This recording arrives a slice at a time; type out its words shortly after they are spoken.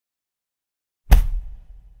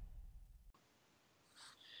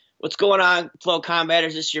What's going on,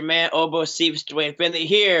 FloCombaters? This is your man, Obo Seeps, Duane Finley,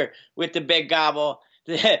 here with the big gobble,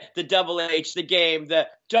 the double H, the game, the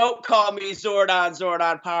don't call me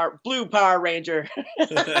Zordon Power, Blue Power Ranger,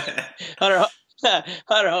 Hunter, Hunter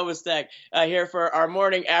Homistek, here for our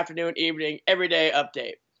morning, afternoon, evening, everyday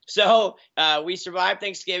update. So we survived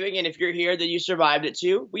Thanksgiving, and if you're here, then you survived it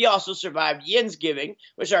too. We also survived Yinsgiving,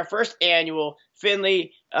 which is our first annual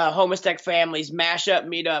Finley Homistek families mashup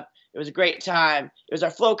meetup. It was a great time. It was our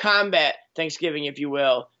FloCombat Thanksgiving, if you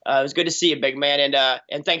will. It was good to see you, big man,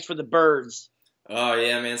 and thanks for the birds. Oh,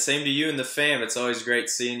 yeah, man. Same to you and the fam. It's always great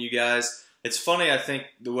seeing you guys. It's funny, I think,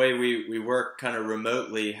 the way we work kind of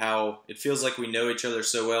remotely, how it feels like we know each other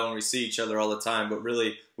so well and we see each other all the time, but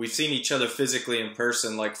really we've seen each other physically in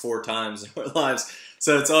person like 4 times in our lives.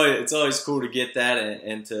 So it's always cool to get that,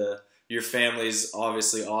 and to your family's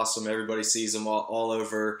obviously awesome. Everybody sees them all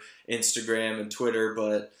over Instagram and Twitter,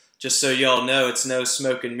 but just so y'all know, it's no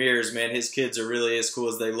smoke and mirrors, man. His kids are really as cool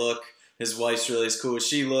as they look. His wife's really as cool as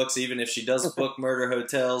she looks, even if she does book murder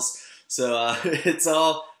hotels. So it's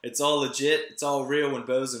all legit. It's all real when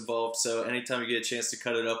Bo's involved. So anytime you get a chance to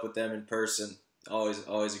cut it up with them in person, always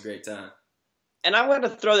a great time. And I want to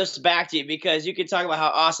throw this back to you because you can talk about how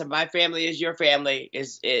awesome my family is. Your family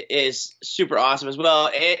is super awesome as well,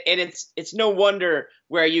 and it's no wonder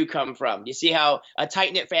where you come from. You see how a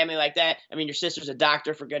tight knit family like that. I mean, your sister's a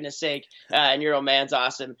doctor, for goodness sake, and your old man's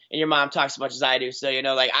awesome, and your mom talks as much as I do. So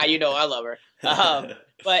I love her.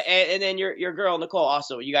 But and then your girl Nicole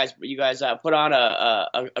also. You guys put on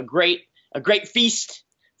a great feast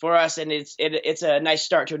for us, and it's a nice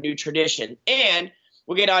start to a new tradition. And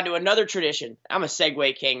we'll get on to another tradition. I'm a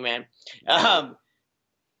segue king, man.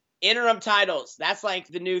 Interim titles. That's like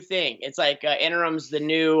the new thing. It's like interim's the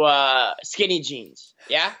new skinny jeans.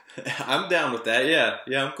 Yeah? I'm down with that.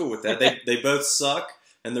 Yeah, I'm cool with that. They both suck,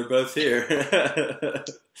 and they're both here.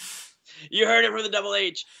 You heard it from the Double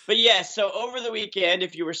H. But yes, so over the weekend,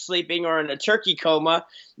 if you were sleeping or in a turkey coma,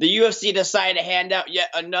 the UFC decided to hand out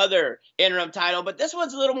yet another interim title. But this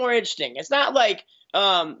one's a little more interesting. It's not like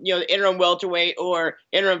the interim welterweight or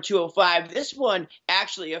interim 205. This one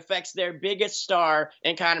actually affects their biggest star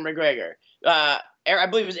in Conor McGregor. I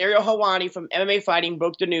believe it was Ariel Helwani from MMA Fighting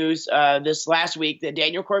broke the news this last week that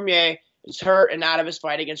Daniel Cormier is hurt and out of his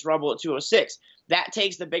fight against Rumble at 206. That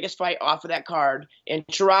takes the biggest fight off of that card in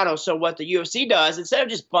Toronto. So what the UFC does, instead of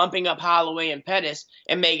just bumping up Holloway and Pettis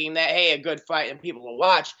and making that, hey, a good fight and people will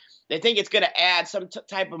watch, they think it's going to add some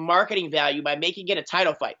type of marketing value by making it a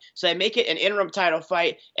title fight. So they make it an interim title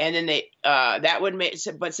fight, and then that would make.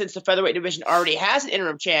 But since the featherweight division already has an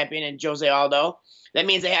interim champion in Jose Aldo, that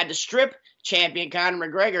means they had to strip champion Conor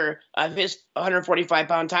McGregor of his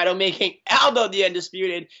 145-pound title, making Aldo the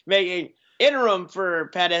undisputed, making interim for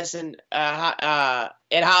Pettis and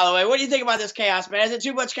Holloway. What do you think about this chaos, man? Is it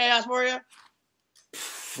too much chaos for you?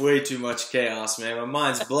 Way too much chaos, man. My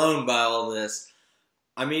mind's blown by all this.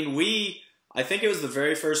 I mean, I think it was the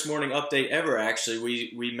very first morning update ever, actually.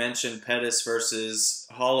 We mentioned Pettis versus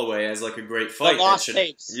Holloway as like a great fight. The lost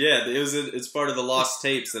tapes. Yeah, it's part of the lost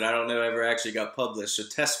tapes that I don't know ever actually got published. A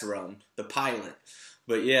test run, the pilot.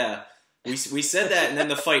 But yeah, we said that, and then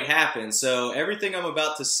the fight happened. So everything I'm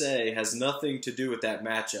about to say has nothing to do with that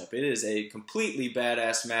matchup. It is a completely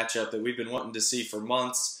badass matchup that we've been wanting to see for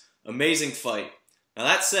months. Amazing fight. Now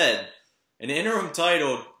that said, an interim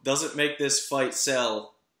title doesn't make this fight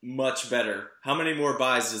sell much better. How many more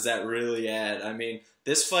buys does that really add? I mean,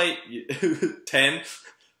 this fight, 10?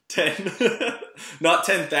 10? Not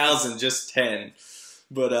 10,000, just 10.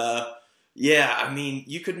 But, yeah, I mean,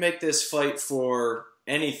 you could make this fight for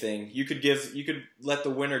anything. You could let the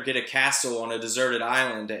winner get a castle on a deserted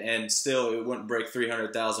island, and still it wouldn't break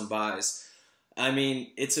 300,000 buys. I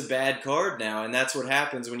mean, it's a bad card now, and that's what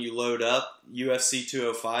happens when you load up UFC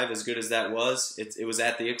 205, as good as that was. It was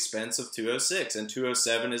at the expense of 206, and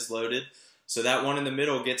 207 is loaded, so that one in the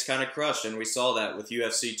middle gets kind of crushed, and we saw that with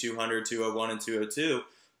UFC 200, 201, and 202.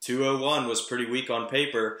 201 was pretty weak on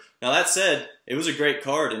paper. Now, that said, it was a great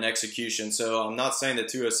card in execution, so I'm not saying that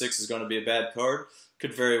 206 is going to be a bad card.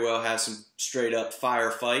 Could very well have some straight-up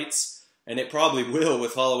fire fights, and it probably will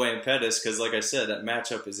with Holloway and Pettis, because, like I said, that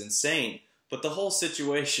matchup is insane. But the whole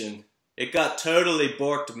situation, it got totally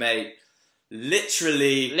borked, mate.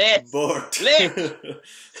 Literally borked.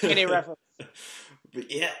 Skinny reference.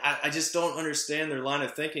 But yeah, I just don't understand their line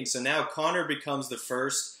of thinking. So now Conor becomes the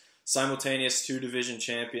first simultaneous 2-division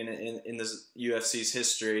champion in the UFC's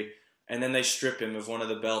history, and then they strip him of one of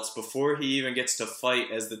the belts before he even gets to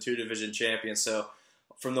fight as the 2-division champion. So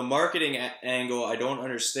from the marketing angle, I don't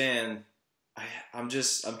understand. I'm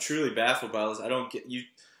truly baffled by this. I don't get you.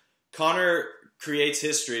 Conor creates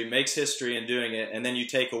history, makes history in doing it, and then you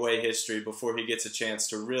take away history before he gets a chance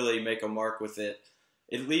to really make a mark with it.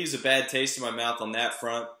 It leaves a bad taste in my mouth on that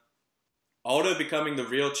front. Aldo becoming the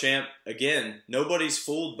real champ, again, nobody's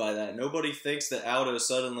fooled by that. Nobody thinks that Aldo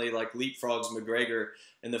suddenly like leapfrogs McGregor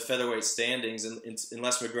in the featherweight standings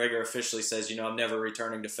unless McGregor officially says, you know, I'm never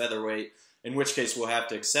returning to featherweight, in which case we'll have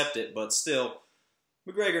to accept it. But still,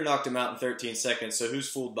 McGregor knocked him out in 13 seconds, so who's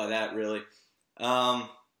fooled by that, really?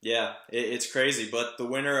 Yeah, it's crazy. But the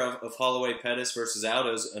winner of Holloway Pettis versus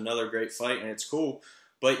Aldo is another great fight, and it's cool.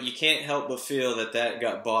 But you can't help but feel that that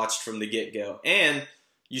got botched from the get-go. And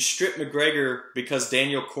you strip McGregor because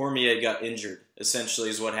Daniel Cormier got injured, essentially,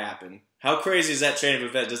 is what happened. How crazy is that chain of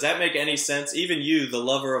events? Does that make any sense? Even you, the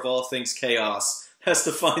lover of all things chaos, has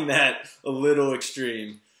to find that a little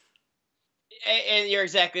extreme. And you're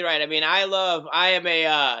exactly right. I mean, I am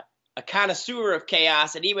a connoisseur of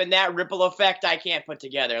chaos, and even that ripple effect I can't put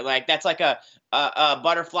together. Like, that's like a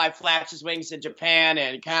butterfly flaps his wings in Japan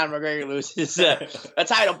and Conor McGregor loses a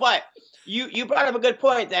title. But you brought up a good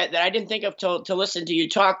point that I didn't think of to listen to you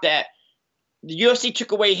talk, that the UFC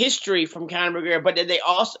took away history from Conor McGregor, but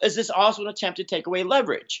is this also an attempt to take away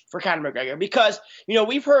leverage for Conor McGregor? Because, you know,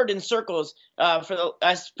 we've heard in circles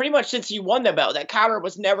pretty much since he won the belt that Conor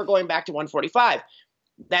was never going back to 145.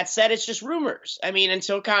 That said, it's just rumors. I mean,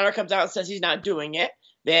 until Conor comes out and says he's not doing it,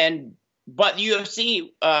 but the UFC,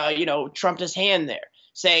 trumped his hand there,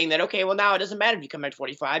 saying that, okay, well, now it doesn't matter if you come back to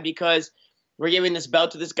 45 because we're giving this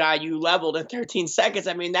belt to this guy you leveled in 13 seconds.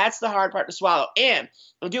 I mean, that's the hard part to swallow. And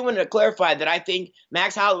I do want to clarify that I think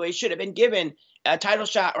Max Holloway should have been given a title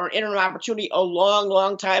shot or an interim opportunity a long,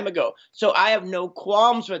 long time ago. So I have no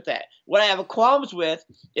qualms with that. What I have qualms with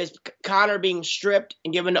is Conor being stripped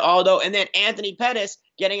and given to Aldo, and then Anthony Pettis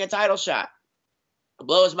getting a title shot. It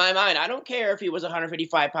blows my mind. I don't care if he was a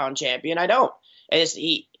 155-pound champion. I don't.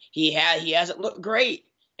 He hasn't looked great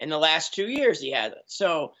in the last 2 years. He hasn't.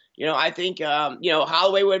 So, I think,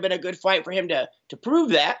 Holloway would have been a good fight for him to prove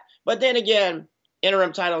that. But then again,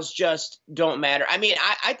 interim titles just don't matter. I mean,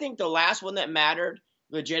 I think the last one that mattered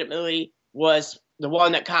legitimately was the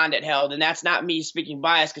one that Condit held, and that's not me speaking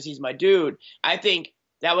bias because he's my dude. I think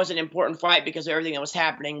that was an important fight because of everything that was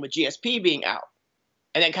happening with GSP being out.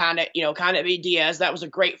 And then Condit beat Diaz. That was a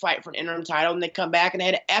great fight for an interim title, and they come back and they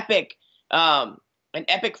had an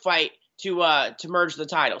epic fight to merge the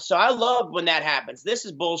titles. So I love when that happens. This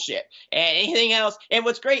is bullshit. And anything else, and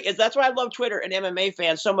what's great is that's why I love Twitter and MMA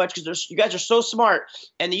fans so much, because you guys are so smart,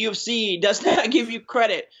 and the UFC does not give you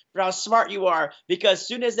credit for how smart you are, because as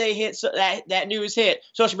soon as they hit that news hit,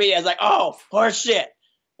 social media is like, oh, horse shit.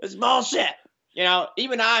 It's bullshit.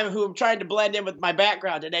 Even who I'm trying to blend in with my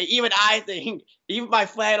background today, even my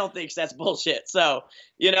flannel thinks that's bullshit. So,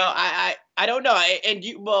 I don't know. And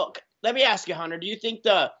let me ask you, Hunter, do you think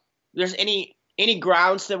there's any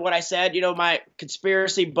grounds to what I said, my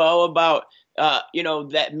conspiracy bow about,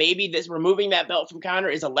 that maybe this removing that belt from Conor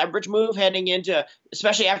is a leverage move heading into,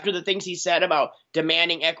 especially after the things he said about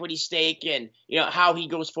demanding equity stake and, how he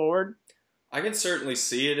goes forward? I can certainly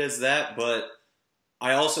see it as that, but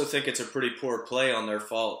I also think it's a pretty poor play on their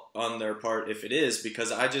part if it is,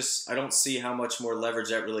 because I don't see how much more leverage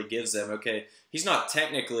that really gives them. Okay, he's not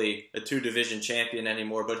technically a 2-division champion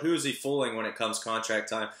anymore, but who's he fooling when it comes contract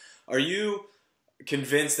time? Are you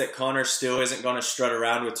convinced that Conor still isn't going to strut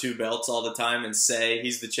around with 2 belts all the time and say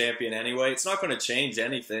he's the champion anyway? It's not going to change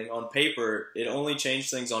anything. On paper, it only changed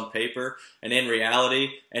things on paper, and in reality,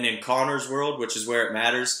 and in Conor's world, which is where it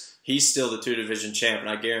matters, he's still the 2-division champ, and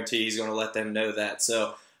I guarantee he's going to let them know that.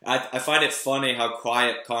 So I find it funny how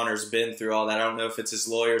quiet Conor's been through all that. I don't know if it's his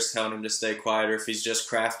lawyers telling him to stay quiet or if he's just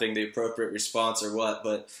crafting the appropriate response or what,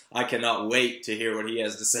 but I cannot wait to hear what he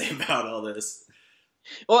has to say about all this.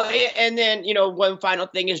 Well, and then, one final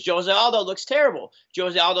thing is Jose Aldo looks terrible.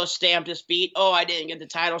 Jose Aldo stamped his feet. Oh, I didn't get the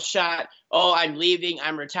title shot. Oh, I'm leaving.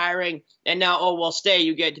 I'm retiring. And now, oh, well, stay.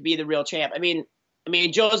 You get to be the real champ. I mean,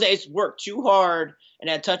 Jose's worked too hard and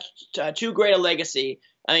had too great a legacy.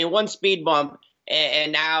 I mean, one speed bump,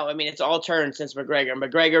 and now, it's all turned since McGregor.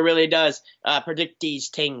 McGregor really does predict these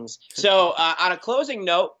things. So, on a closing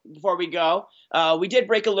note, before we go, we did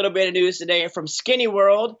break a little bit of news today from Skinny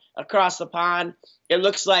World across the pond. It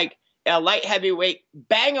looks like a light heavyweight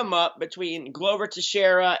bang 'em up between Glover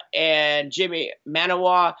Teixeira and Jimmy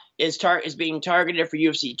Manawa is being targeted for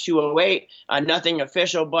UFC 208. Nothing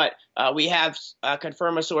official, but we have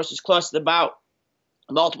confirmed with sources close to the bout,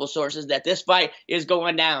 multiple sources, that this fight is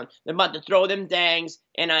going down. They're about to throw them dangs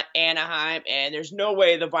in Anaheim, and there's no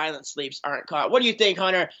way the violent sleeps aren't caught. What do you think,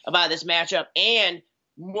 Hunter, about this matchup? And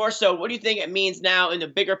more so, what do you think it means now in the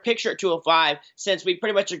bigger picture at 205, since we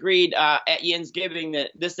pretty much agreed at Yensgiving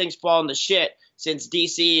that this thing's fallen to shit since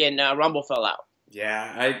DC and Rumble fell out?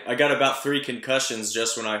 Yeah, I got about 3 concussions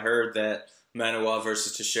just when I heard that Manoa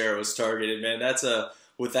versus Teixeira was targeted, man. That's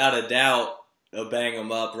without a doubt, a bang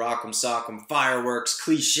 'em up, rock 'em, sock 'em, fireworks,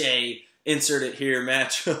 cliche, insert it here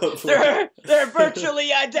matchup. They're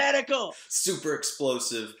virtually identical. Super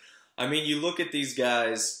explosive. I mean, you look at these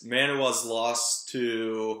guys, Manoa's lost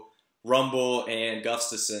to Rumble and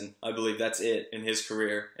Gustafsson. I believe that's it in his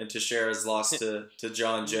career. And Teixeira's lost to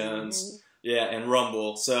John Jones. Yeah, and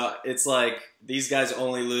Rumble. So it's like these guys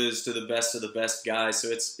only lose to the best of the best guys. So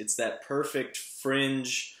it's that perfect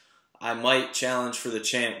fringe, I might challenge for the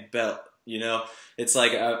champ belt. You know, it's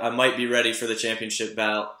like I might be ready for the championship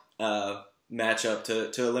bout matchup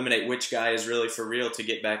to eliminate which guy is really for real to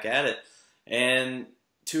get back at it. And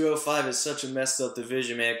 205 is such a messed up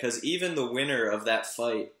division, man, because even the winner of that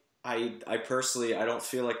fight, I personally, I don't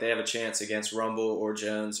feel like they have a chance against Rumble or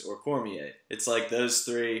Jones or Cormier. It's like those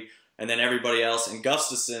 3 and then everybody else. And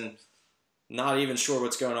Gustafsson, not even sure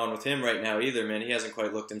what's going on with him right now either, man. He hasn't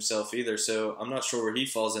quite looked himself either, so I'm not sure where he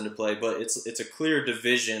falls into play. But it's a clear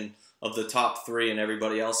division of the top 3 and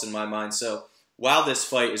everybody else in my mind. So while this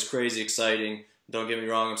fight is crazy exciting, don't get me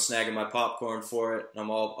wrong, I'm snagging my popcorn for it. I'm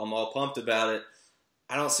all pumped about it.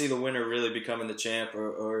 I don't see the winner really becoming the champ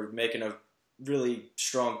or making a really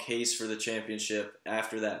strong case for the championship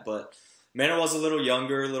after that. But Manoa's a little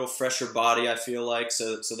younger, a little fresher body, I feel like,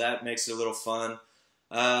 so that makes it a little fun.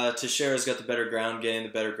 Teixeira's got the better ground game, the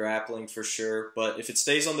better grappling for sure. But if it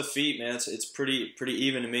stays on the feet, man, it's pretty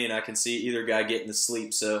even to me, and I can see either guy getting to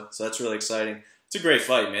sleep. So that's really exciting. It's a great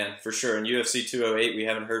fight, man, for sure. In UFC 208, we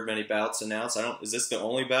haven't heard many bouts announced. Is this the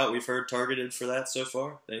only bout we've heard targeted for that so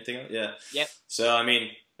far? Anything else? Yeah. Yep. So, I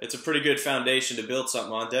mean, it's a pretty good foundation to build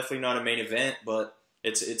something on. Definitely not a main event, but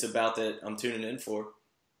it's a bout that I'm tuning in for.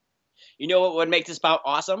 You know what would make this bout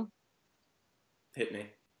awesome? Hit me.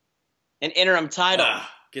 An interim title.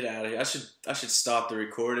 Get out of here. I should stop the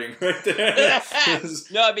recording right there.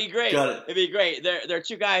 No, it'd be great. Got it. It'd be great. They're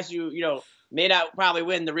 2 guys who, may not probably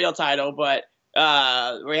win the real title, but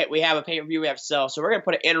we have a pay-per-view we have to sell, so we're going to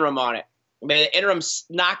put an interim on it. Maybe the interim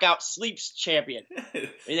knockout sleeps champion. What do you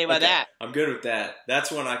think about that? I'm good with that.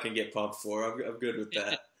 That's one I can get pumped for. I'm good with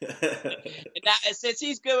that. And now, since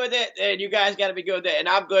he's good with it, then you guys got to be good with it, and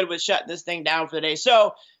I'm good with shutting this thing down for the day.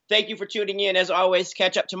 So thank you for tuning in. As always,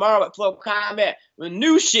 catch up tomorrow at FloCombat with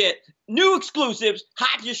new shit, new exclusives,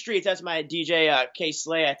 hot to your streets. That's my DJ K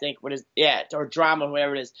Slay, I think. Or Drama,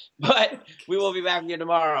 whatever it is. But we will be back with you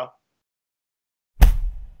tomorrow.